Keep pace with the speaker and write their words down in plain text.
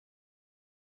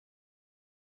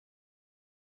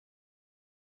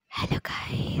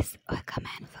Guys, welcome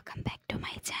back to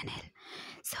my channel.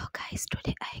 So guys,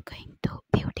 today I going to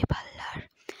beauty parlor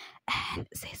and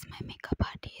this is my makeup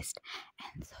artist,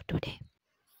 and so today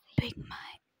doing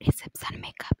my reception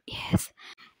makeup. Yes,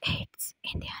 it's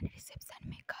Indian reception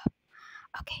makeup.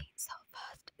 Okay, so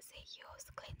first say use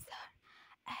cleanser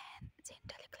and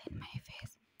gently clean my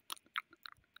face.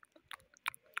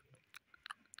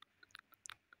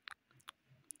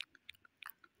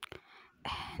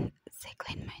 And say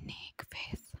clean my neck,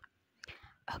 face.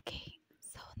 Okay,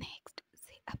 so next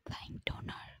say applying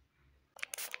toner.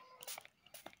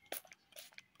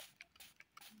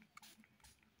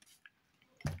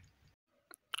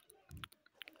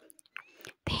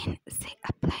 Then say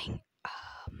applying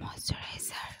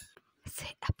moisturizer.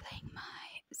 Say applying my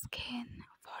skin,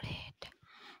 forehead,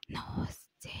 nose,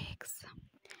 cheeks,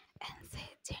 and say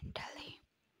gently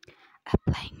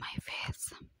applying my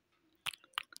face.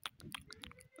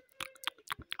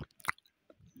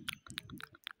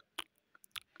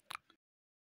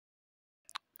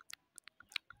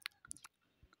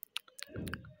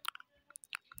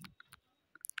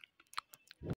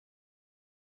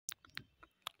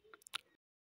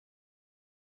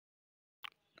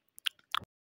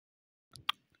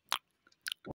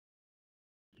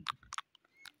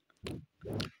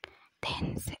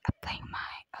 Then say applying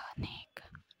my neck.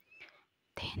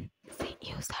 Then say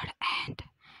use her hand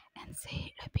and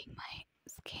say rubbing my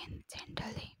skin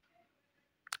gently.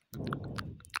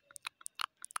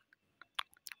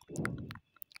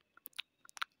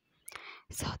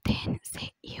 So then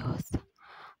say use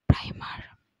primer.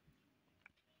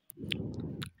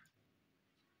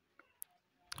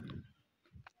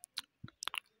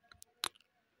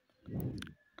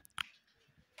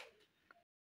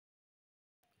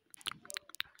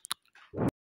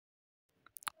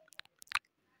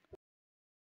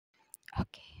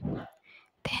 Okay.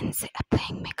 Then say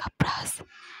applying makeup brush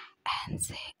and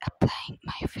say applying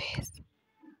my face.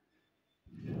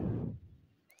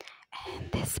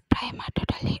 And this primer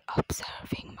totally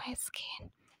observing my skin.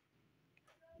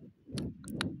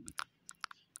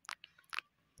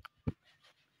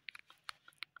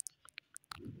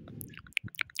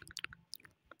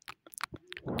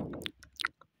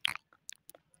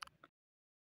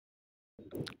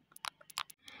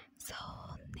 So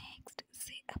next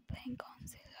say applying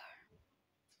concealer.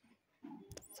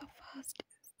 So first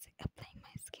say applying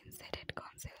my skin setted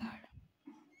concealer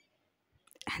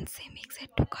and say mix it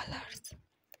to colors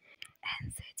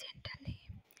and say gently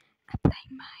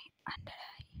applying my under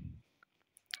eye.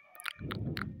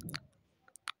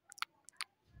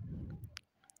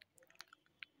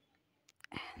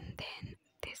 And then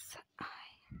this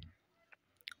eye.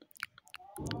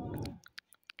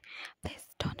 Please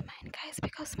don't mind guys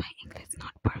because my English is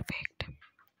not perfect.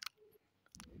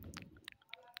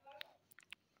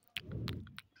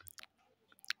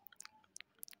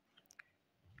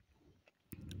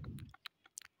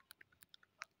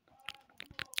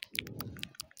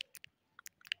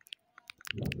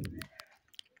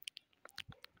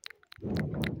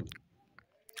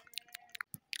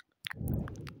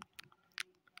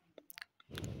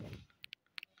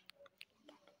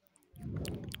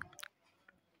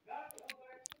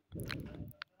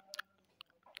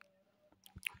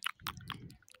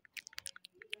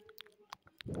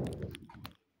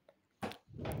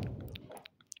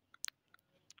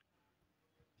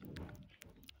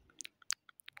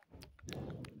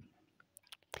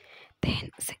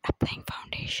 Then say applying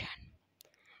foundation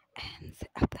and say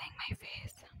applying my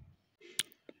face.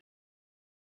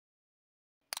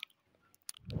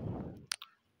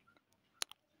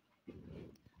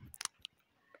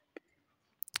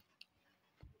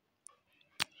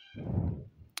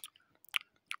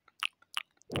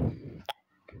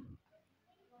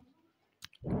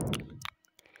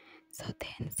 So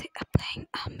then say applying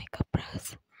a makeup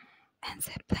brush and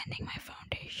say blending my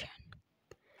foundation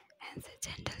and say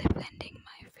gently blending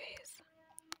my face.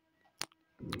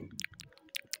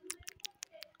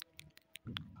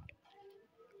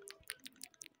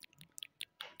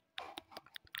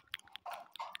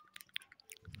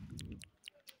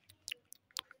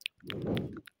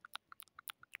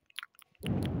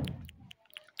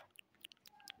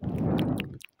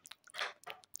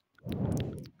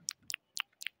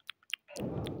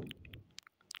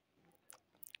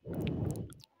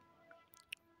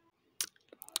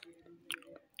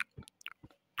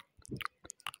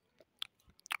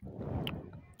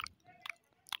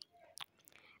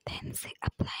 Then say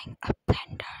applying a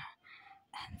blender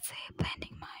and say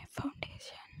blending my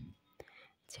foundation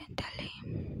gently.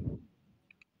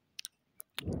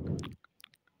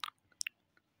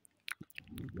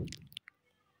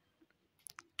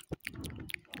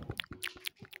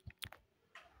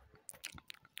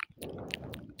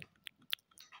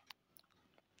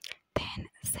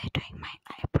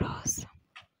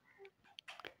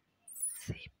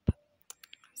 zip,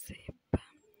 zip,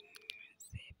 zip,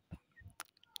 zip,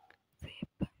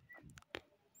 zip, zip,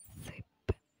 zip,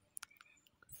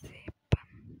 zip,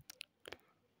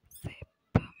 zip, zip,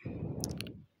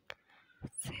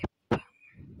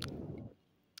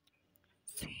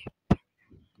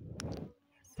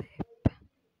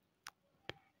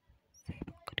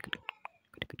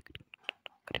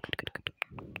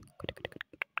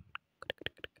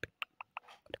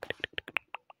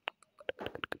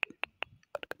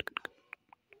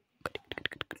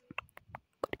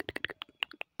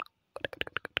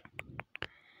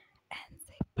 and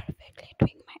zip perfectly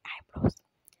doing my eyebrows.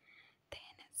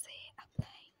 Then say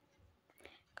applying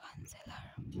concealer.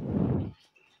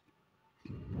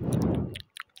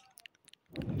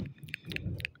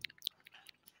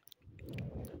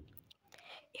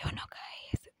 You know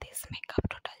guys, this makeup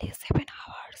totally 7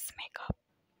 hours makeup.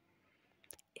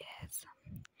 Yes.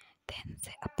 Then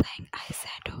say applying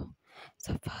eyeshadow.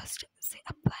 So first say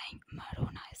applying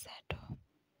maroon eyeshadow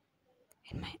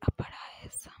in my upper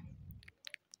eyes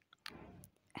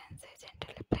and say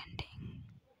gently blending.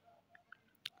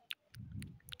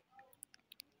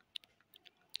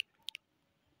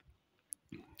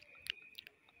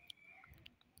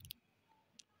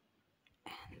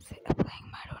 And say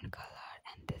applying maroon color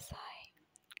and this eye.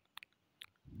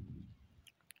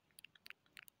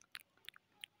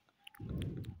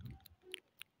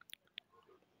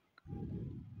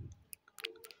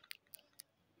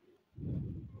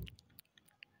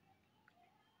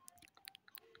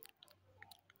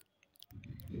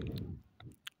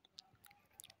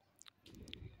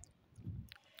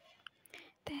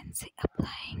 Then say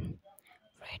applying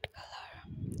red color.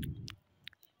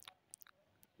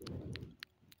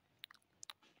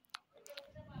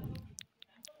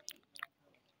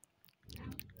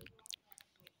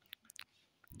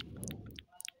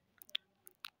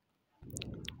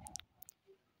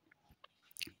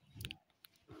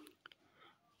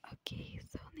 Okay,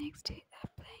 so next is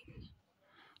applying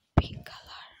pink color.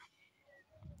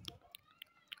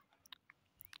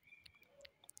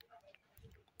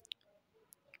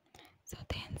 So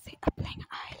then say applying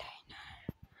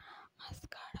eyeliner,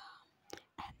 mascara,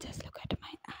 and just look at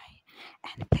my eye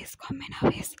and please comment how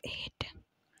is it.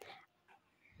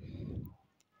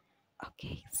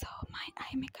 Okay, so my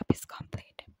eye makeup is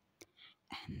complete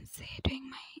and say doing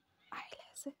my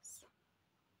eyelashes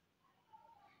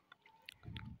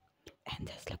and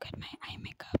just look at my eye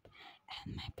makeup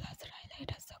and my blusher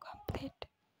highlight is so complete.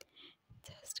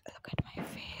 Just look at my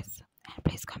face and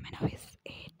please comment how is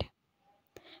it.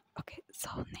 Okay, so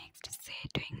next say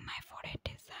doing my forehead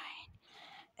design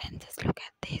and just look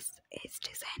at this, it's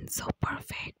designed so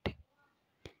perfect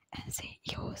and say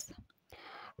use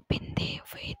bindi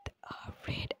with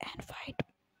red and white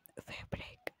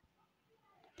fabric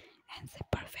and say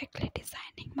perfectly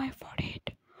designing my forehead.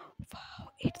 Wow,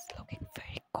 it's looking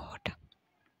very good.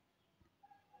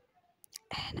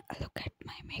 And look at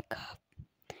my makeup,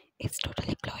 it's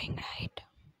totally glowing, right?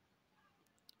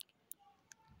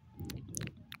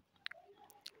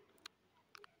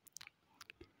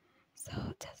 So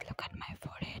just look at my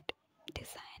forehead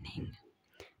designing,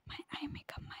 my eye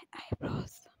makeup, my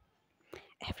eyebrows,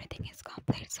 everything is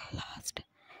complete. So last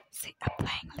see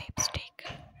applying lipstick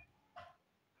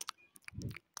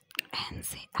and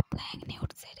see applying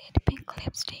nude shaded pink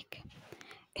lipstick.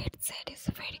 Its shade is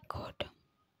very good.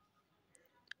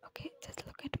 Okay, just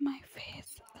look at my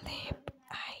face, lip,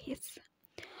 eyes,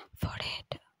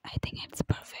 forehead. I think it's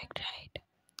perfect, right?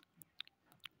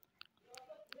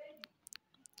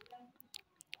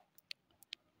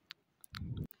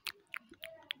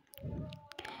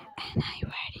 And I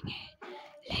wear